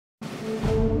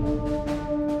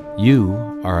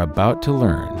You are about to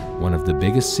learn one of the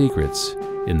biggest secrets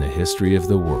in the history of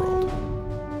the world.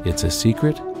 It's a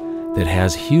secret that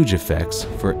has huge effects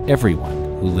for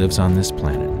everyone who lives on this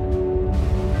planet.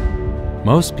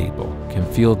 Most people can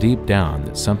feel deep down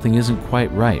that something isn't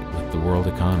quite right with the world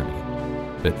economy,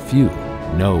 but few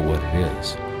know what it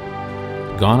is.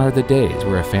 Gone are the days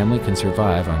where a family can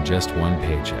survive on just one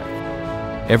paycheck.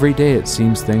 Every day it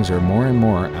seems things are more and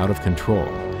more out of control,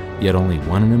 yet only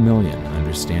 1 in a million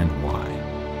understand why.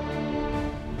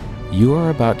 You are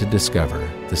about to discover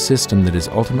the system that is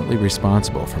ultimately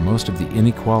responsible for most of the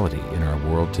inequality in our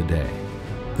world today.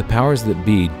 The powers that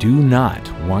be do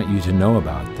not want you to know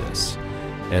about this,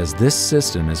 as this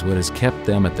system is what has kept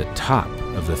them at the top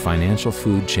of the financial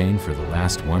food chain for the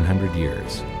last 100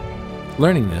 years.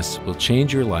 Learning this will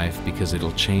change your life because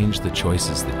it'll change the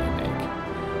choices that you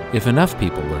make. If enough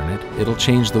people learn it, it'll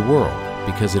change the world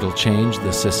because it'll change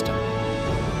the system.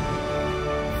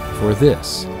 For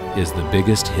this is the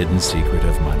biggest hidden secret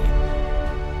of money.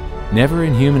 Never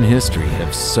in human history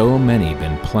have so many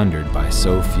been plundered by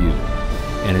so few,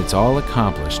 and it's all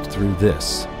accomplished through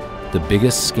this, the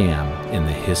biggest scam in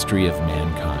the history of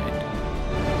mankind.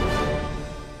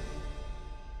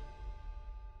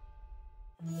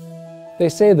 They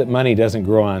say that money doesn't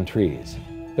grow on trees,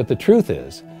 but the truth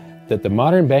is that the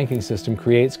modern banking system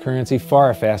creates currency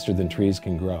far faster than trees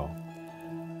can grow.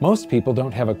 Most people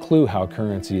don't have a clue how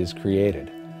currency is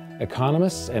created.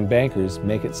 Economists and bankers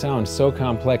make it sound so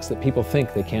complex that people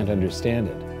think they can't understand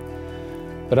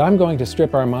it. But I'm going to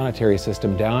strip our monetary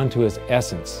system down to its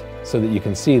essence so that you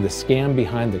can see the scam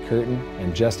behind the curtain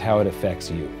and just how it affects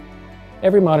you.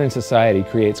 Every modern society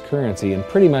creates currency in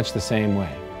pretty much the same way.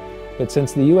 But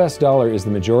since the US dollar is the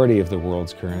majority of the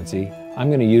world's currency, I'm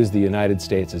going to use the United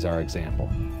States as our example.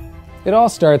 It all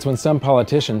starts when some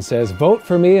politician says, "Vote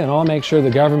for me and I'll make sure the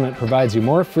government provides you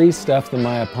more free stuff than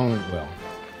my opponent will."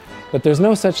 But there's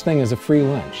no such thing as a free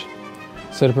lunch.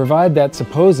 So to provide that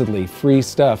supposedly free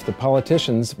stuff, the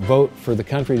politicians vote for the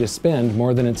country to spend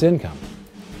more than its income.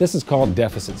 This is called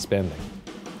deficit spending.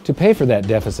 To pay for that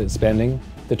deficit spending,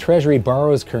 the Treasury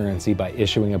borrows currency by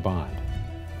issuing a bond.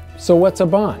 So what's a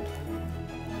bond?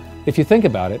 If you think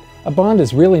about it, a bond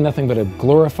is really nothing but a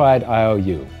glorified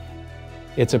IOU.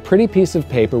 It's a pretty piece of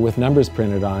paper with numbers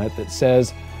printed on it that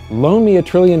says, "Loan me $1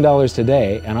 trillion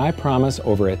today, and I promise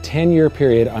over a 10-year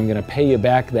period I'm going to pay you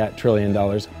back that $1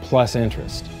 trillion plus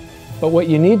interest." But what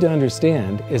you need to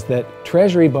understand is that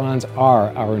Treasury bonds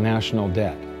are our national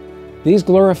debt. These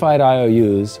glorified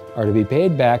IOUs are to be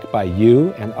paid back by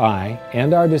you and I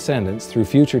and our descendants through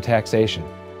future taxation.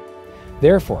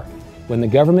 Therefore, when the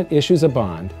government issues a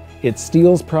bond, it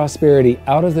steals prosperity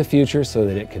out of the future so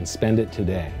that it can spend it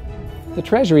today. The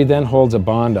Treasury then holds a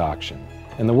bond auction,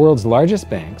 and the world's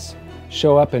largest banks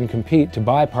show up and compete to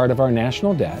buy part of our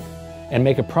national debt and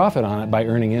make a profit on it by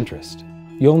earning interest.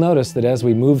 You'll notice that as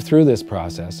we move through this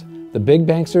process, the big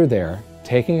banks are there,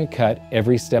 taking a cut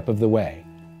every step of the way.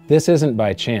 This isn't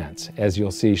by chance, as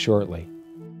you'll see shortly.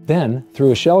 Then,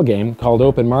 through a shell game called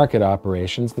open market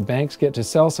operations, the banks get to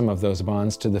sell some of those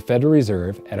bonds to the Federal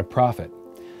Reserve at a profit.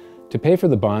 To pay for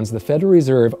the bonds, the Federal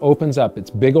Reserve opens up its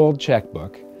big old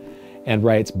checkbook and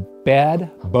writes bad,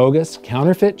 bogus,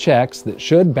 counterfeit checks that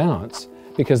should bounce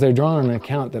because they're drawn on an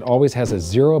account that always has a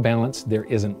zero balance. There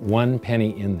isn't 1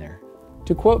 penny in there.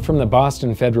 To quote from the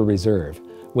Boston Federal Reserve,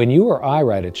 "When you or I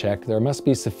write a check, there must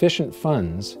be sufficient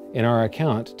funds in our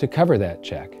account to cover that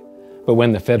check. But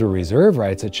when the Federal Reserve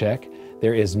writes a check,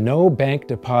 there is no bank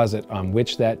deposit on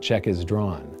which that check is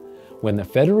drawn. When the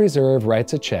Federal Reserve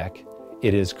writes a check,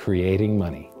 it is creating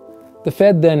money." The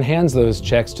Fed then hands those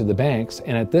checks to the banks,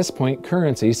 and at this point,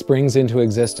 currency springs into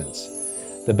existence.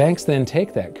 The banks then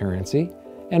take that currency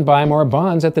and buy more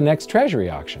bonds at the next Treasury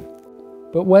auction.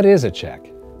 But what is a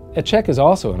check? A check is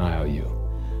also an IOU.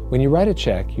 When you write a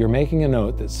check, you're making a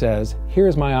note that says,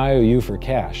 "Here's my IOU for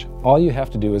cash. All you have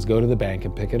to do is go to the bank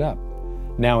and pick it up."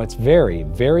 Now, it's very,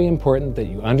 very important that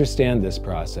you understand this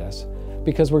process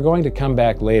because we're going to come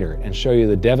back later and show you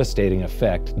the devastating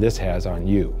effect this has on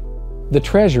you. The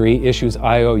Treasury issues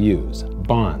IOUs,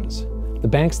 bonds. The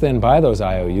banks then buy those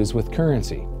IOUs with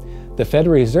currency. The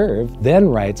Federal Reserve then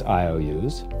writes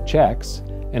IOUs, checks,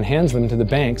 and hands them to the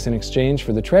banks in exchange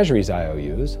for the Treasury's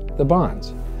IOUs, the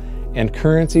bonds. And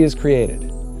currency is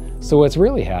created. So what's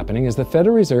really happening is the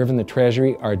Federal Reserve and the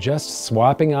Treasury are just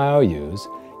swapping IOUs,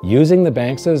 using the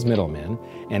banks as middlemen,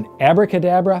 and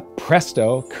abracadabra,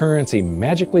 presto, currency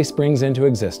magically springs into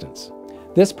existence.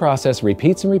 This process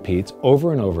repeats and repeats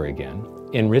over and over again,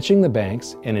 enriching the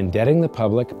banks and indebting the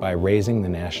public by raising the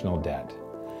national debt.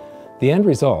 The end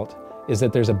result is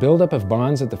that there's a buildup of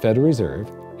bonds at the Federal Reserve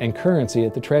and currency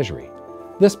at the Treasury.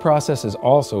 This process is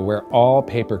also where all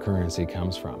paper currency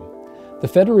comes from. The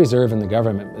Federal Reserve and the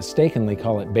government mistakenly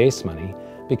call it base money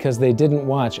because they didn't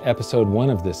watch episode 1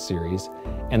 of this series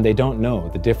and they don't know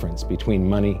the difference between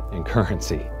money and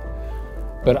currency.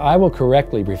 But I will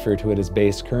correctly refer to it as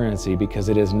base currency because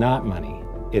it is not money.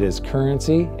 It is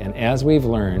currency, and as we've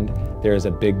learned, there is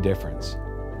a big difference.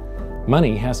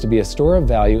 Money has to be a store of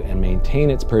value and maintain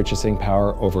its purchasing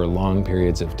power over long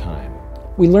periods of time.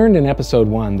 We learned in episode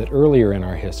 1 that earlier in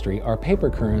our history, our paper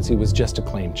currency was just a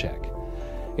claim check.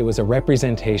 It was a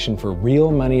representation for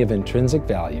real money of intrinsic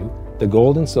value, the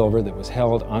gold and silver that was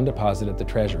held on deposit at the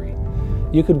Treasury.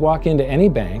 You could walk into any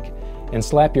bank and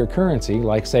slap your currency,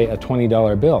 like say a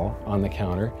 $20 bill, on the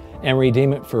counter and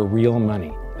redeem it for real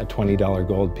money, a $20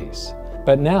 gold piece.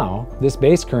 But now, this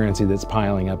base currency that's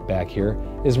piling up back here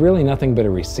is really nothing but a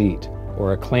receipt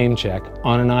or a claim check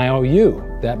on an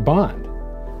IOU, that bond.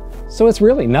 So it's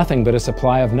really nothing but a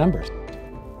supply of numbers.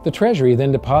 The Treasury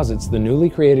then deposits the newly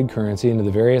created currency into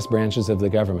the various branches of the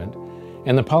government,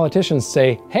 and the politicians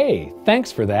say, "Hey,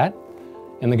 thanks for that."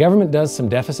 And the government does some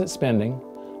deficit spending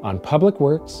on public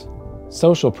works,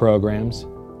 social programs,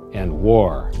 and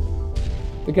war.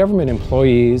 The government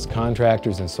employees,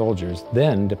 contractors, and soldiers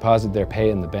then deposit their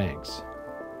pay in the banks.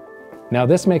 Now,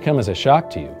 this may come as a shock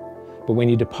to you, but when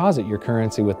you deposit your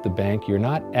currency with the bank, you're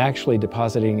not actually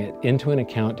depositing it into an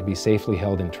account to be safely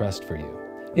held in trust for you.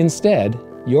 Instead,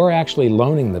 you're actually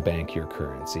loaning the bank your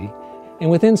currency, and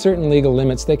within certain legal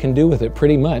limits, they can do with it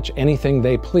pretty much anything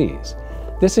they please.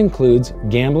 This includes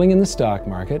gambling in the stock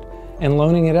market and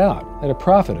loaning it out, at a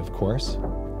profit, of course.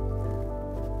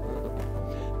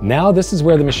 Now this is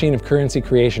where the machine of currency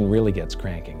creation really gets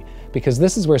cranking, because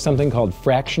this is where something called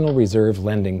fractional reserve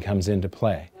lending comes into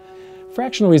play.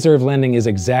 Fractional reserve lending is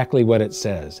exactly what it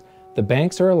says. The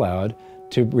banks are allowed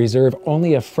to reserve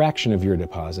only a fraction of your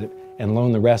deposit and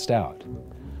loan the rest out.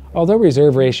 Although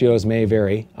reserve ratios may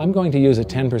vary, I'm going to use a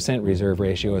 10% reserve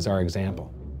ratio as our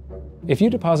example. If you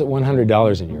deposit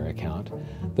 $100 in your account,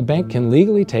 the bank can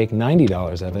legally take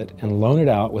 $90 of it and loan it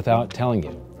out without telling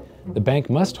you. The bank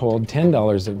must hold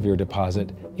 $10 of your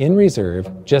deposit in reserve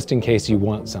just in case you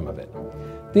want some of it.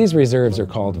 These reserves are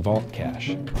called vault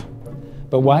cash.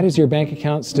 But why does your bank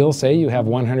account still say you have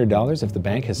 $100 if the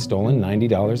bank has stolen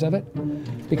 $90 of it?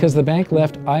 Because the bank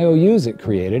left IOUs it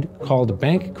created, called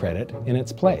bank credit, in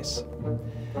its place.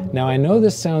 Now I know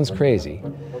this sounds crazy,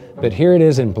 but here it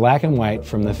is in black and white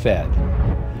from the Fed.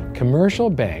 Commercial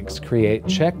banks create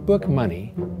checkbook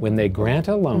money when they grant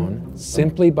a loan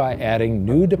simply by adding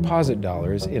new deposit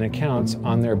dollars in accounts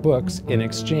on their books in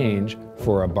exchange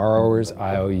for a borrower's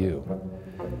IOU.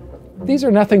 These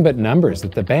are nothing but numbers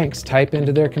that the banks type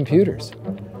into their computers.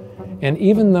 And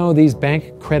even though these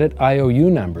bank credit IOU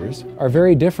numbers are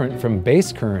very different from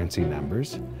base currency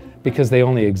numbers, because they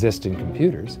only exist in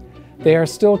computers, they are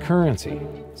still currency.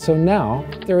 So now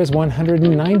there is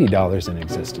 $190 in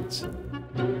existence.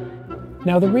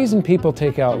 Now, the reason people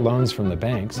take out loans from the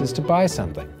banks is to buy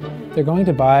something. They're going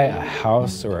to buy a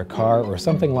house or a car or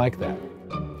something like that.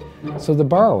 So the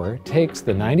borrower takes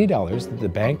the $90 that the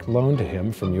bank loaned to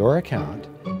him from your account,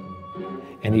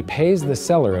 and he pays the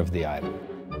seller of the item.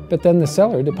 But then the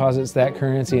seller deposits that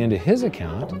currency into his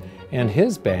account, and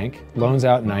his bank loans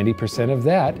out 90% of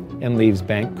that and leaves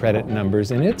bank credit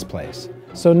numbers in its place.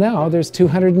 So now there's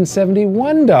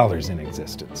 $271 in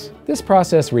existence. This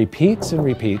process repeats and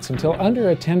repeats until under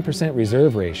a 10%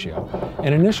 reserve ratio,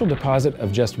 an initial deposit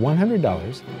of just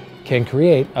 $100 can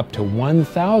create up to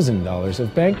 $1,000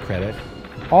 of bank credit,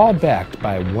 all backed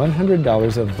by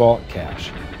 $100 of vault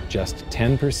cash, just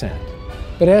 10%.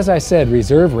 But as I said,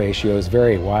 reserve ratios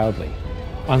vary wildly.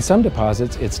 On some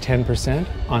deposits, it's 10%,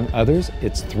 on others,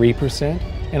 it's 3%,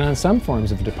 and on some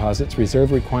forms of deposits,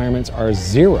 reserve requirements are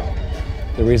 0.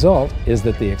 The result is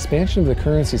that the expansion of the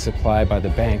currency supply by the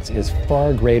banks is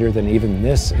far greater than even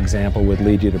this example would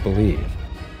lead you to believe.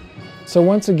 So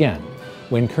once again,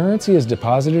 when currency is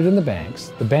deposited in the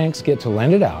banks get to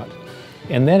lend it out,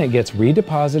 and then it gets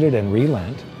redeposited and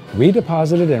relent,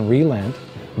 redeposited and relent,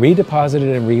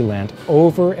 redeposited and relent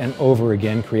over and over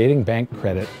again, creating bank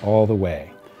credit all the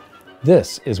way.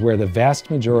 This is where the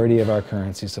vast majority of our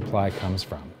currency supply comes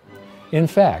from. In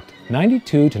fact,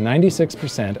 92 to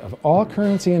 96% of all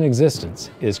currency in existence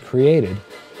is created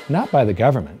not by the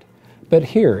government, but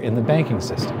here in the banking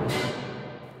system.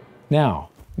 Now,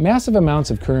 massive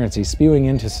amounts of currency spewing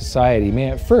into society may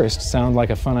at first sound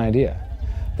like a fun idea.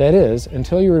 That is,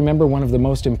 until you remember one of the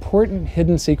most important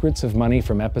hidden secrets of money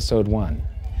from episode 1,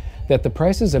 that the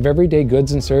prices of everyday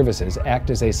goods and services act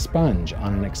as a sponge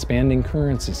on an expanding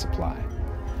currency supply.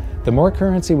 The more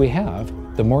currency we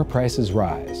have, the more prices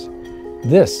rise.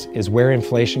 This is where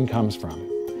inflation comes from.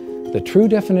 The true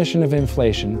definition of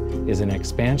inflation is an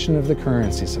expansion of the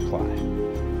currency supply.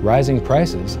 Rising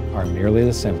prices are merely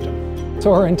the symptom.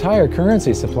 So our entire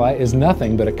currency supply is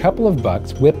nothing but a couple of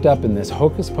bucks whipped up in this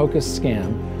hocus-pocus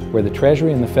scam where the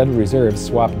Treasury and the Federal Reserve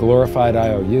swap glorified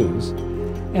IOUs,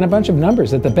 and a bunch of numbers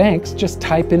that the banks just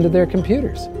type into their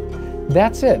computers.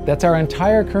 That's it. That's our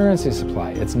entire currency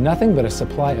supply. It's nothing but a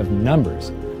supply of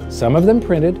numbers. Some of them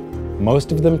printed,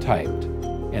 most of them typed,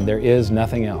 and there is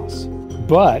nothing else.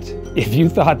 But if you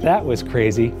thought that was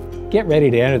crazy, get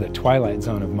ready to enter the twilight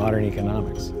zone of modern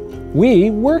economics. We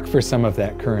work for some of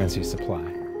that currency supply.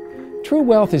 True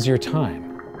wealth is your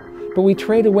time, but we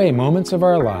trade away moments of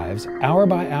our lives, hour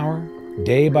by hour,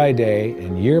 day by day,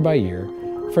 and year by year,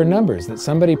 for numbers that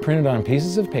somebody printed on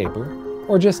pieces of paper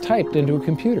or just typed into a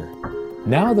computer.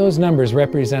 Now those numbers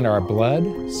represent our blood,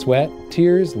 sweat,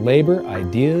 tears, labor,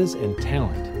 ideas, and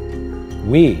talent.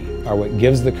 We are what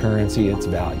gives the currency its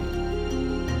value.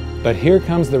 But here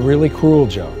comes the really cruel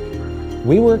joke.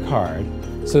 We work hard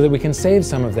so that we can save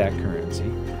some of that currency,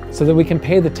 so that we can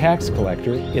pay the tax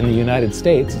collector. In the United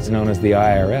States, it's known as the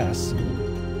IRS.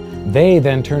 They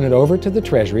then turn it over to the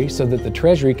Treasury so that the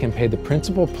Treasury can pay the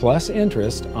principal plus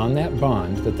interest on that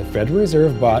bond that the Federal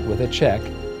Reserve bought with a check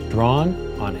drawn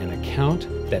on an account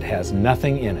that has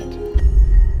nothing in it.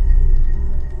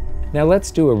 Now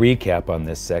let's do a recap on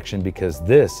this section, because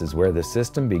this is where the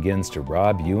system begins to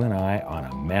rob you and I on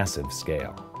a massive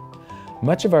scale.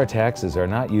 Much of our taxes are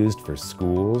not used for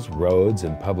schools, roads,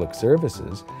 and public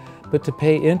services, but to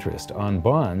pay interest on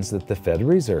bonds that the Federal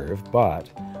Reserve bought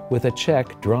with a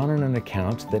check drawn on an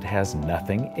account that has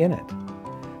nothing in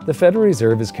it. The Federal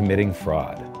Reserve is committing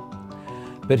fraud.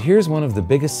 But here's one of the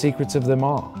biggest secrets of them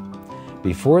all.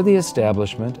 Before the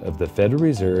establishment of the Federal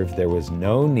Reserve, there was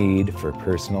no need for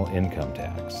personal income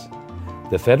tax.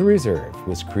 The Federal Reserve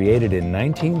was created in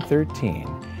 1913,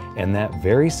 and that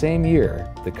very same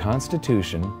year, the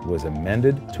Constitution was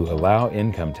amended to allow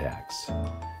income tax.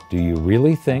 Do you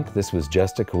really think this was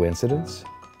just a coincidence?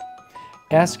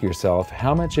 Ask yourself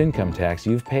how much income tax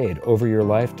you've paid over your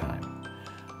lifetime.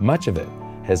 Much of it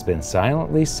has been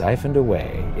silently siphoned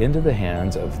away into the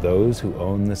hands of those who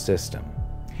own the system.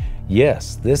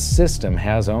 Yes, this system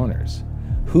has owners.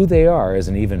 Who they are is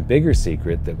an even bigger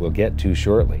secret that we'll get to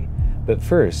shortly. But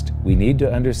first, we need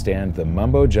to understand the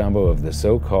mumbo-jumbo of the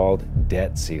so-called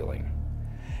debt ceiling.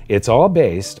 It's all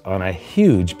based on a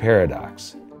huge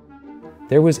paradox.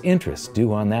 There was interest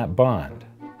due on that bond,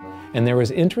 and there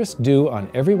was interest due on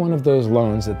every one of those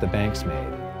loans that the banks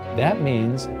made. That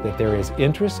means that there is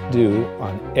interest due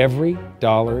on every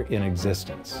dollar in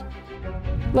existence.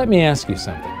 Let me ask you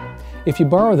something. If you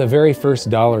borrow the very first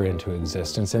dollar into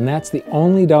existence, and that's the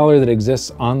only dollar that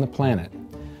exists on the planet,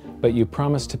 but you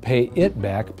promise to pay it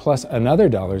back plus another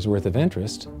dollar's worth of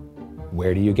interest,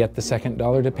 where do you get the second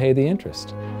dollar to pay the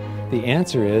interest? The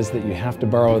answer is that you have to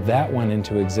borrow that one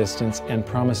into existence and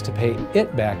promise to pay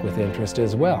it back with interest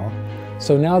as well.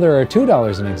 So now there are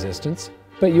 $2 in existence,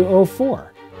 but you owe $4,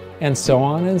 and so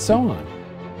on and so on.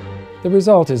 The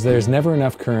result is there's never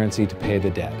enough currency to pay the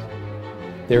debt.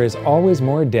 There is always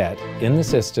more debt in the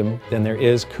system than there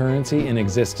is currency in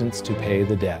existence to pay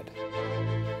the debt.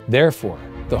 Therefore,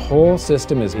 the whole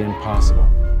system is impossible.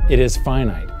 It is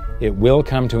finite. It will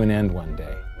come to an end one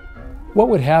day. What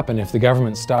would happen if the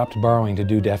government stopped borrowing to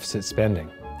do deficit spending?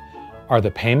 Are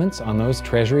the payments on those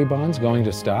treasury bonds going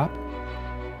to stop?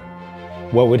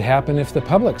 What would happen if the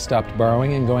public stopped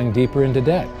borrowing and going deeper into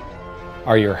debt?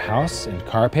 Are your house and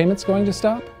car payments going to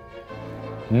stop?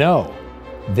 No.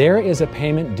 There is a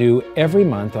payment due every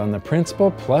month on the principal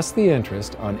plus the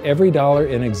interest on every dollar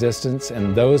in existence,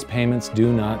 and those payments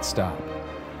do not stop.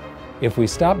 If we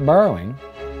stop borrowing,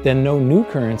 then no new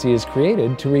currency is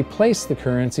created to replace the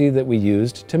currency that we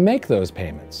used to make those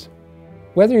payments.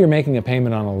 Whether you're making a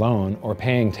payment on a loan or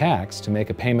paying tax to make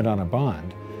a payment on a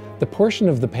bond, the portion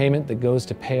of the payment that goes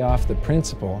to pay off the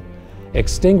principal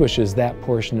extinguishes that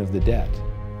portion of the debt.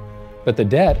 But the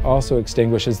debt also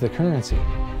extinguishes the currency.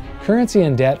 Currency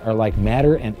and debt are like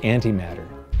matter and antimatter.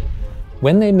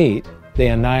 When they meet, they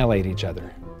annihilate each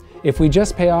other. If we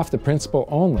just pay off the principal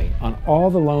only on all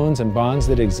the loans and bonds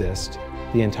that exist,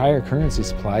 the entire currency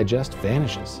supply just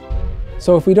vanishes.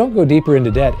 So if we don't go deeper into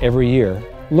debt every year,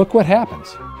 look what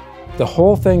happens. The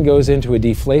whole thing goes into a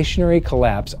deflationary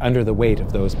collapse under the weight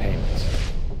of those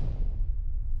payments.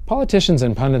 Politicians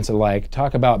and pundits alike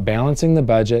talk about balancing the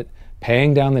budget,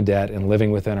 paying down the debt, and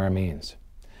living within our means.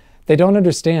 They don't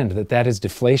understand that that is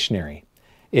deflationary.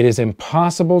 It is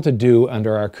impossible to do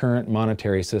under our current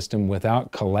monetary system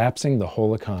without collapsing the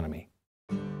whole economy.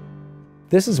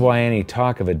 This is why any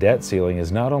talk of a debt ceiling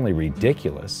is not only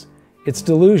ridiculous, It's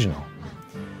delusional.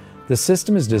 The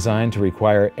system is designed to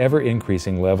require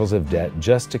ever-increasing levels of debt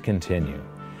just to continue.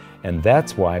 And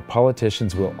that's why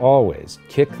politicians will always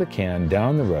kick the can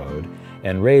down the road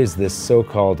and raise this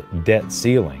so-called debt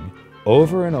ceiling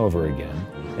over and over again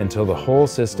until the whole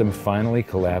system finally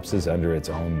collapses under its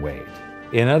own weight.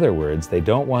 In other words, they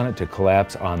don't want it to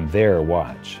collapse on their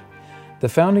watch. The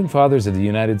Founding Fathers of the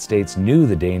United States knew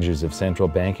the dangers of central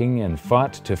banking and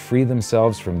fought to free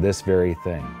themselves from this very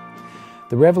thing.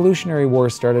 The Revolutionary War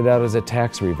started out as a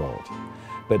tax revolt,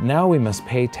 but now we must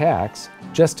pay tax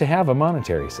just to have a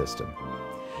monetary system.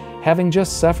 Having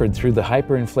just suffered through the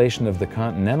hyperinflation of the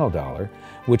continental dollar,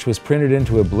 which was printed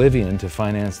into oblivion to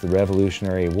finance the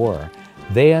Revolutionary War,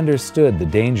 they understood the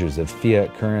dangers of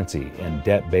fiat currency and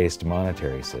debt-based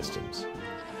monetary systems.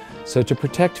 So to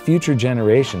protect future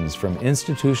generations from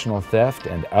institutional theft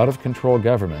and out-of-control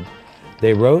government,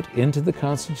 they wrote into the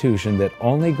Constitution that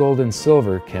only gold and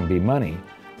silver can be money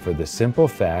for the simple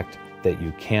fact that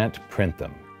you can't print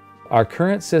them. Our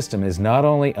current system is not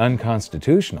only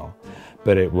unconstitutional,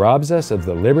 but it robs us of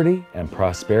the liberty and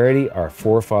prosperity our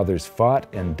forefathers fought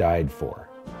and died for.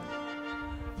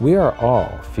 We are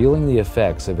all feeling the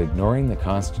effects of ignoring the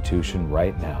Constitution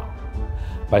right now.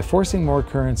 By forcing more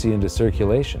currency into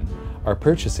circulation, our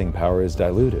purchasing power is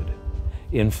diluted.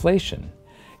 Inflation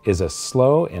is a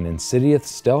slow and insidious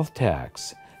stealth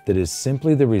tax that is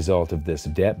simply the result of this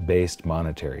debt-based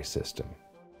monetary system.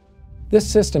 This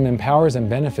system empowers and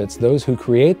benefits those who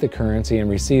create the currency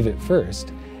and receive it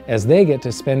first, as they get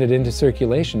to spend it into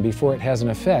circulation before it has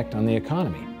an effect on the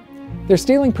economy. They're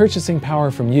stealing purchasing power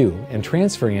from you and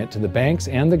transferring it to the banks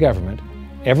and the government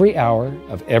every hour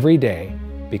of every day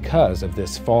because of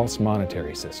this false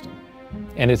monetary system.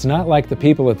 And it's not like the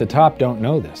people at the top don't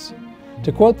know this.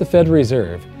 To quote the Federal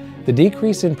Reserve, the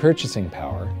decrease in purchasing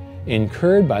power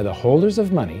incurred by the holders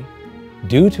of money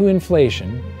due to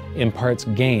inflation imparts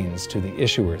gains to the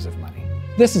issuers of money.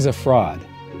 This is a fraud.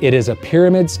 It is a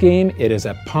pyramid scheme, it is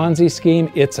a Ponzi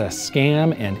scheme, it's a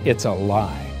scam, and it's a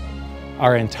lie.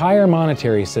 Our entire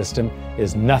monetary system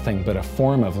is nothing but a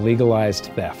form of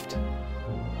legalized theft.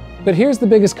 But here's the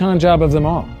biggest con job of them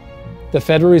all. The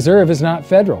Federal Reserve is not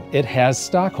federal, it has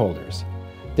stockholders.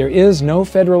 There is no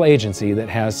federal agency that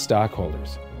has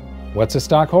stockholders. What's a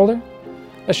stockholder?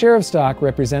 A share of stock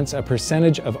represents a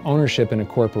percentage of ownership in a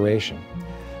corporation.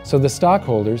 So the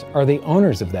stockholders are the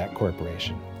owners of that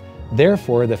corporation.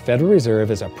 Therefore, the Federal Reserve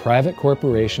is a private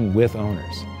corporation with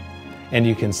owners. And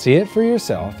you can see it for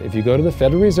yourself if you go to the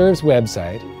Federal Reserve's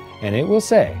website, and it will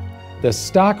say, the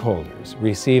stockholders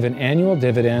receive an annual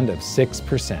dividend of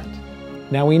 6%.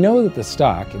 Now we know that the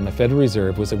stock in the Federal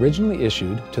Reserve was originally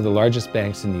issued to the largest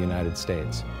banks in the United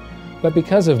States. But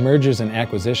because of mergers and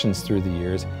acquisitions through the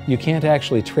years, you can't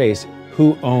actually trace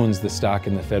who owns the stock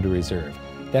in the Federal Reserve.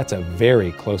 That's a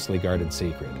very closely guarded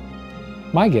secret.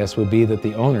 My guess would be that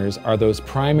the owners are those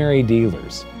primary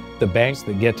dealers, the banks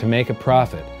that get to make a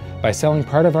profit by selling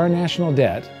part of our national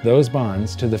debt, those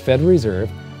bonds, to the Federal Reserve,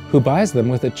 who buys them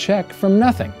with a check from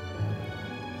nothing.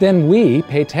 Then we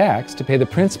pay tax to pay the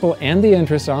principal and the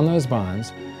interest on those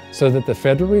bonds so that the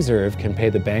Federal Reserve can pay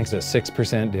the banks a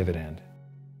 6% dividend.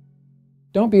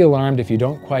 Don't be alarmed if you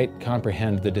don't quite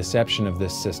comprehend the deception of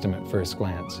this system at first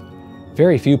glance.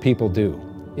 Very few people do.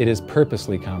 It is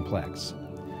purposely complex.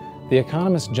 The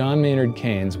economist John Maynard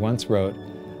Keynes once wrote,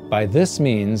 "By this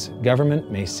means,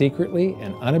 government may secretly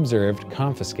and unobserved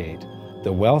confiscate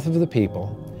the wealth of the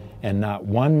people, and not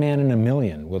one man in a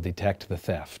million will detect the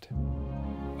theft."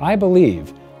 I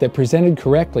believe that presented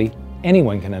correctly,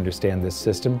 anyone can understand this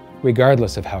system,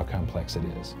 regardless of how complex it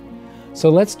is. So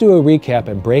let's do a recap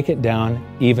and break it down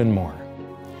even more.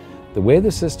 The way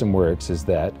the system works is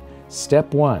that,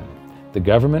 step 1, the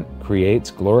government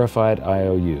creates glorified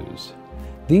IOUs.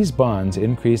 These bonds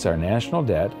increase our national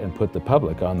debt and put the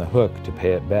public on the hook to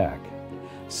pay it back.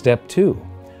 Step 2,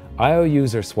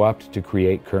 IOUs are swapped to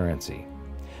create currency.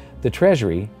 The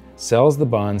Treasury sells the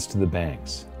bonds to the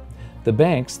banks. The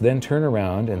banks then turn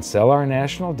around and sell our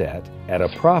national debt at a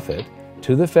profit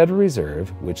to the Federal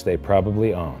Reserve, which they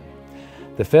probably own.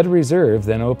 The Federal Reserve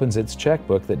then opens its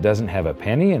checkbook that doesn't have a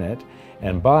penny in it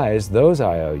and buys those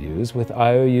IOUs with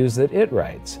IOUs that it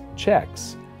writes,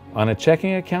 checks, on a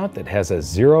checking account that has a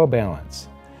zero balance.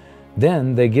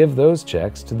 Then they give those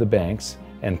checks to the banks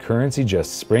and currency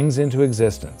just springs into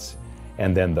existence,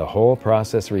 and then the whole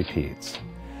process repeats.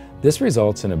 This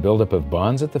results in a buildup of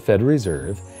bonds at the Federal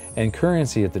Reserve and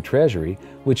currency at the Treasury,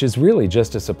 which is really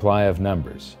just a supply of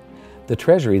numbers. The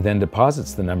Treasury then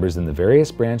deposits the numbers in the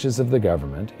various branches of the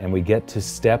government, and we get to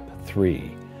step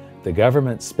 3. The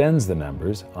government spends the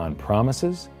numbers on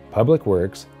promises, public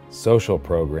works, social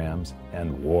programs,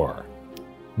 and war.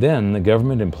 Then the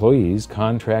government employees,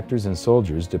 contractors, and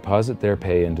soldiers deposit their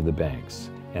pay into the banks.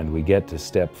 And we get to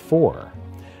step 4,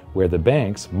 where the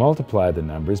banks multiply the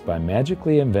numbers by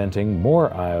magically inventing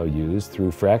more IOUs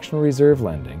through fractional reserve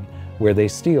lending, where they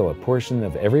steal a portion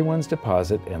of everyone's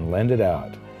deposit and lend it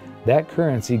out. That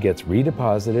currency gets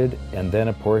redeposited, and then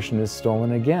a portion is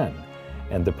stolen again.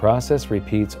 And the process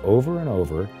repeats over and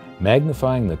over,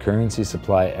 magnifying the currency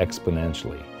supply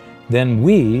exponentially. Then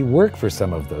we work for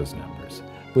some of those numbers,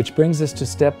 which brings us to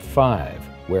step 5,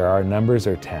 where our numbers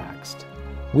are taxed.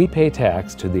 We pay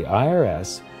tax to the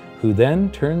IRS, who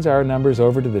then turns our numbers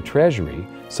over to the Treasury,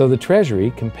 so the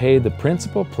Treasury can pay the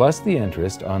principal plus the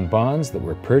interest on bonds that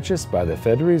were purchased by the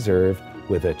Federal Reserve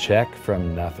with a check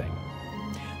from nothing.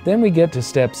 Then we get to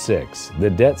step 6, the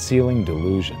debt ceiling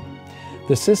delusion.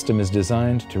 The system is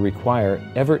designed to require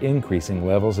ever-increasing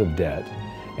levels of debt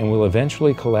and will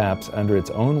eventually collapse under its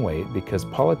own weight because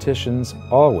politicians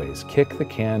always kick the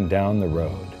can down the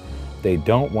road. They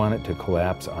don't want it to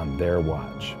collapse on their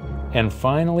watch. And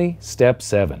finally, step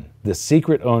 7, the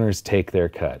secret owners take their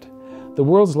cut. The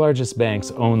world's largest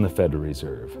banks own the Federal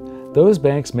Reserve. Those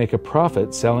banks make a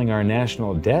profit selling our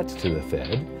national debt to the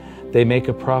Fed. They make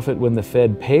a profit when the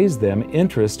Fed pays them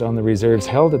interest on the reserves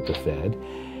held at the Fed,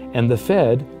 and the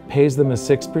Fed pays them a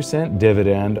 6%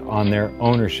 dividend on their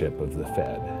ownership of the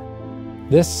Fed.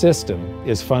 This system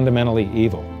is fundamentally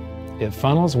evil. It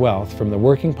funnels wealth from the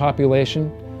working population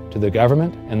to the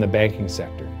government and the banking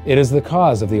sector. It is the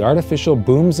cause of the artificial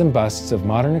booms and busts of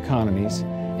modern economies,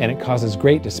 and it causes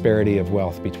great disparity of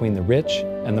wealth between the rich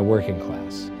and the working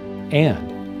class.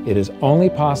 And it is only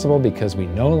possible because we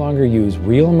no longer use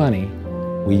real money,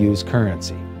 we use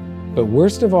currency. But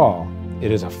worst of all,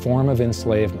 it is a form of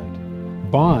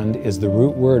enslavement. Bond is the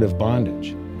root word of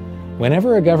bondage.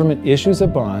 Whenever a government issues a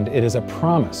bond, it is a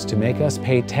promise to make us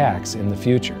pay tax in the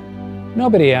future.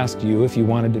 Nobody asked you if you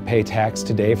wanted to pay tax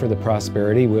today for the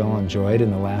prosperity we all enjoyed in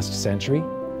the last century.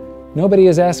 Nobody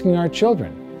is asking our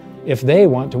children if they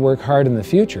want to work hard in the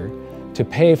future to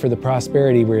pay for the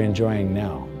prosperity we're enjoying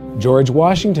now. George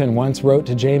Washington once wrote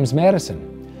to James Madison,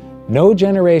 "No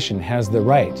generation has the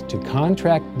right to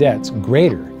contract debts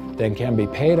greater than can be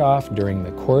paid off during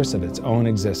the course of its own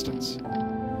existence."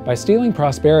 By stealing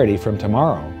prosperity from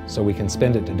tomorrow so we can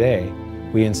spend it today,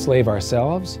 we enslave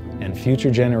ourselves and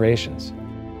future generations.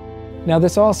 Now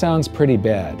this all sounds pretty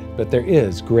bad, but there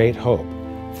is great hope,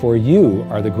 for you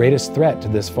are the greatest threat to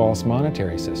this false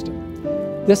monetary system.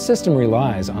 This system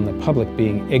relies on the public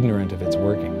being ignorant of its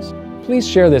workings. Please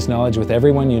share this knowledge with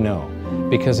everyone you know,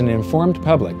 because an informed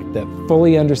public that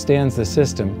fully understands the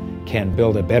system can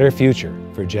build a better future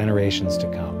for generations to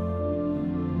come.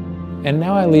 And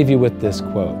now I leave you with this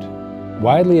quote,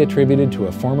 widely attributed to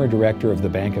a former director of the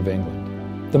Bank of England.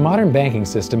 The modern banking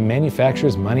system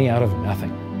manufactures money out of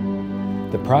nothing.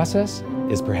 The process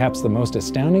is perhaps the most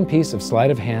astounding piece of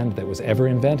sleight of hand that was ever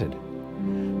invented.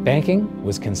 Banking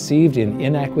was conceived in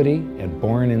inequity and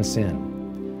born in sin.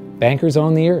 Bankers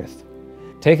own the earth.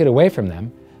 Take it away from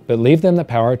them, but leave them the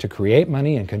power to create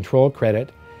money and control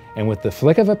credit, and with the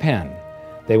flick of a pen,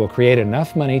 they will create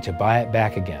enough money to buy it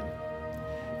back again.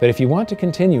 But if you want to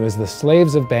continue as the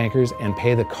slaves of bankers and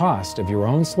pay the cost of your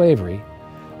own slavery,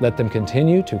 let them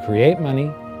continue to create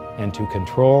money and to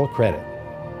control credit.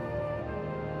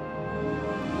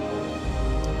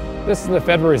 This is the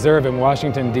Federal Reserve in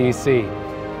Washington, D.C.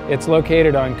 It's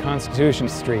located on Constitution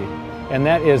Street, and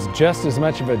that is just as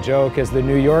much of a joke as the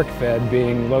New York Fed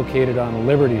being located on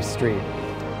Liberty Street.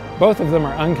 Both of them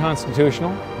are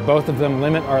unconstitutional, both of them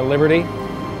limit our liberty,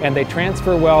 and they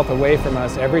transfer wealth away from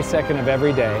us every second of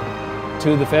every day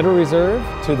to the Federal Reserve,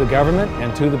 to the government,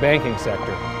 and to the banking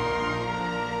sector.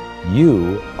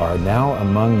 You are now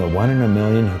among the 1 in a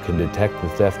million who can detect the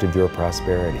theft of your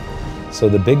prosperity. So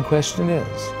the big question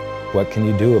is, what can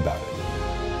you do about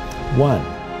it? 1.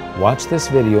 Watch this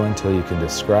video until you can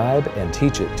describe and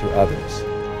teach it to others.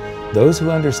 Those who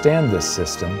understand this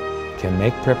system can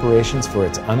make preparations for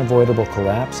its unavoidable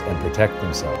collapse and protect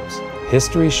themselves.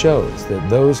 History shows that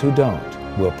those who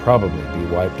don't will probably be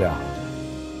wiped out.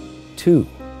 2.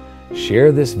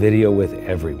 Share this video with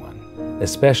everyone,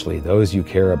 especially those you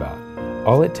care about.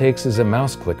 All it takes is a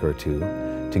mouse click or two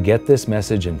to get this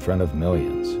message in front of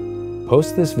millions.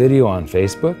 Post this video on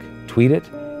Facebook, tweet it,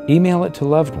 email it to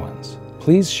loved ones.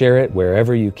 Please share it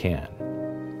wherever you can.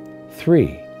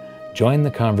 3. Join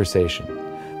the conversation.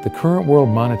 The current world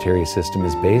monetary system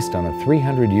is based on a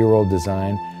 300-year-old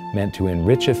design meant to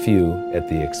enrich a few at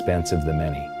the expense of the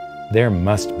many. There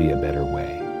must be a better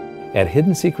way. At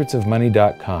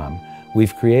hiddensecretsofmoney.com,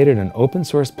 we've created an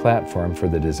open-source platform for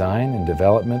the design and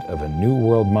development of a new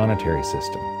world monetary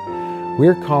system.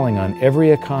 We're calling on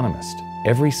every economist,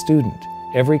 every student,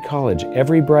 every college,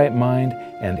 every bright mind,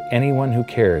 and anyone who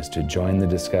cares to join the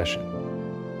discussion.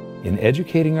 In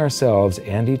educating ourselves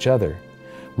and each other,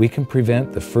 we can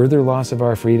prevent the further loss of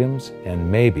our freedoms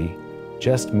and maybe,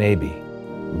 just maybe,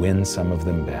 win some of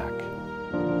them back.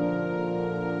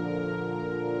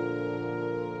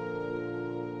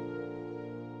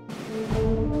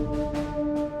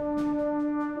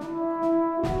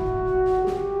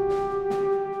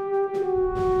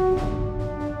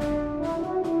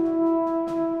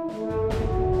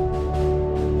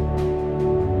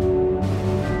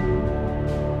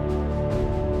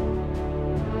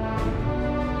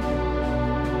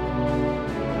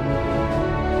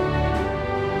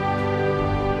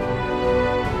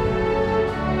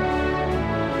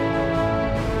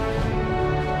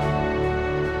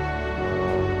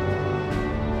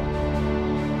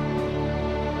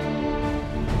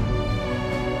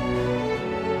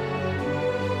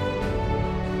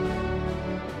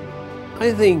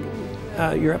 I think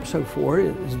your episode 4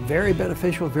 is very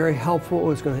beneficial, very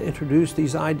helpful. It's going to introduce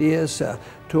these ideas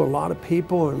to a lot of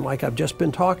people, and like I've just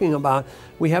been talking about,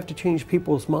 we have to change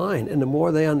people's mind, and the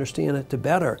more they understand it, the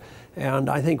better. And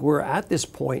I think we're at this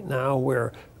point now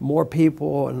where more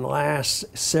people in the last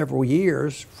several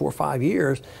years, 4 or 5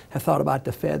 years, have thought about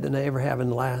the Fed than they ever have in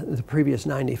the previous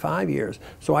 95 years.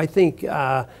 So I think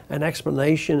an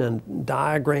explanation and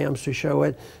diagrams to show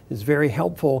it is very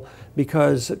helpful,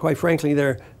 because quite frankly,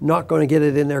 they're not going to get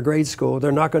it in their grade school.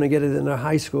 They're not going to get it in their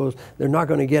high schools. They're not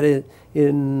going to get it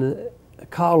in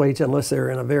college unless they're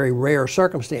in a very rare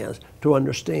circumstance to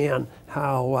understand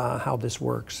how this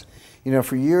works. You know,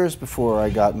 for years before I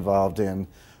got involved in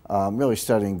really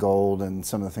studying gold and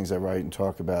some of the things I write and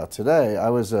talk about today, I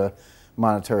was a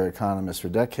monetary economist for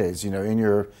decades. You know, in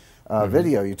your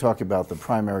video, you talk about the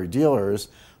primary dealers.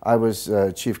 I was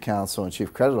chief counsel and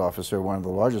chief credit officer of one of the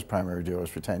largest primary dealers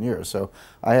for 10 years. So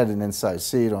I had an inside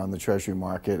seat on the Treasury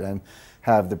market and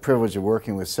have the privilege of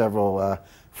working with several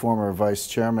former vice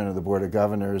chairmen of the Board of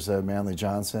Governors, Manley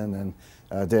Johnson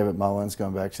and David Mullins,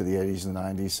 going back to the 80s and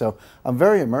 90s. So I'm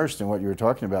very immersed in what you were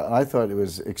talking about, and I thought it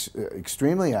was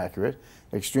extremely accurate,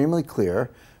 extremely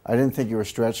clear. I didn't think you were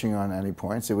stretching on any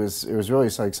points. It was really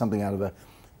like something out of a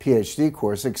PhD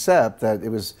course, except that it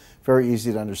was very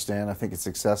easy to understand. I think it's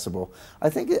accessible. I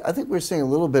think we're seeing a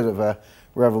little bit of a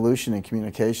revolution in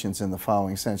communications in the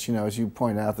following sense. You know, as you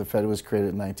point out, the Fed was created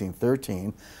in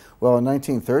 1913. Well, in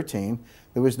 1913,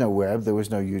 there was no web, there was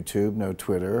no YouTube, no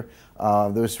Twitter.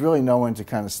 There was really no one to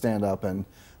kind of stand up and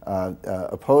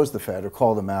oppose the Fed, or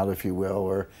call them out, if you will,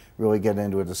 or really get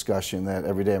into a discussion that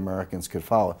everyday Americans could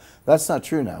follow. That's not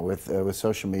true now with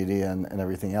social media and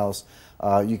everything else.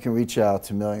 You can reach out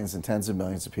to millions and tens of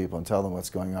millions of people and tell them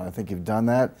what's going on. I think you've done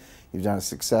that. You've done it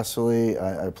successfully.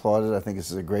 I applaud it. I think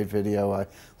this is a great video. I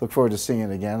look forward to seeing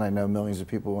it again. I know millions of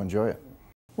people will enjoy it.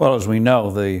 Well, as we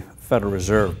know, the Federal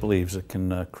Reserve believes it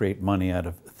can create money out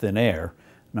of thin air,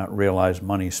 not realize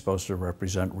money is supposed to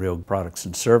represent real products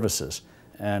and services.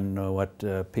 And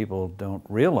what people don't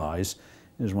realize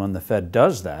is when the Fed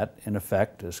does that, in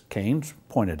effect, as Keynes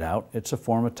pointed out, it's a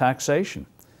form of taxation.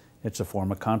 It's a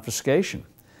form of confiscation.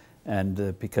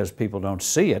 And because people don't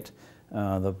see it,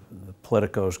 the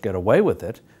politicos get away with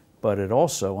it, but it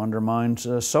also undermines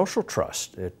social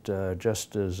trust. It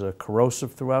just is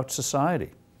corrosive throughout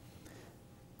society.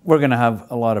 We're going to have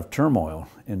a lot of turmoil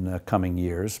in the coming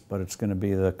years, but it's going to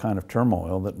be the kind of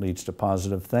turmoil that leads to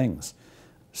positive things.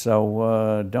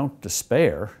 So don't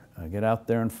despair. Get out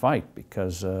there and fight,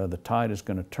 because the tide is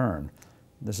going to turn.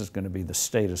 This is going to be the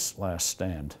status last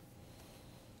stand.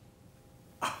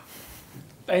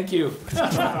 Thank you.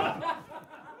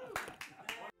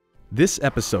 This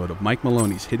episode of Mike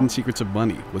Maloney's Hidden Secrets of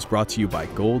Money was brought to you by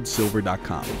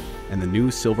GoldSilver.com and the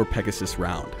new Silver Pegasus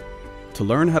Round. To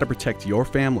learn how to protect your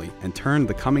family and turn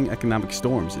the coming economic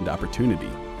storms into opportunity,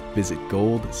 visit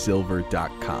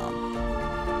GoldSilver.com.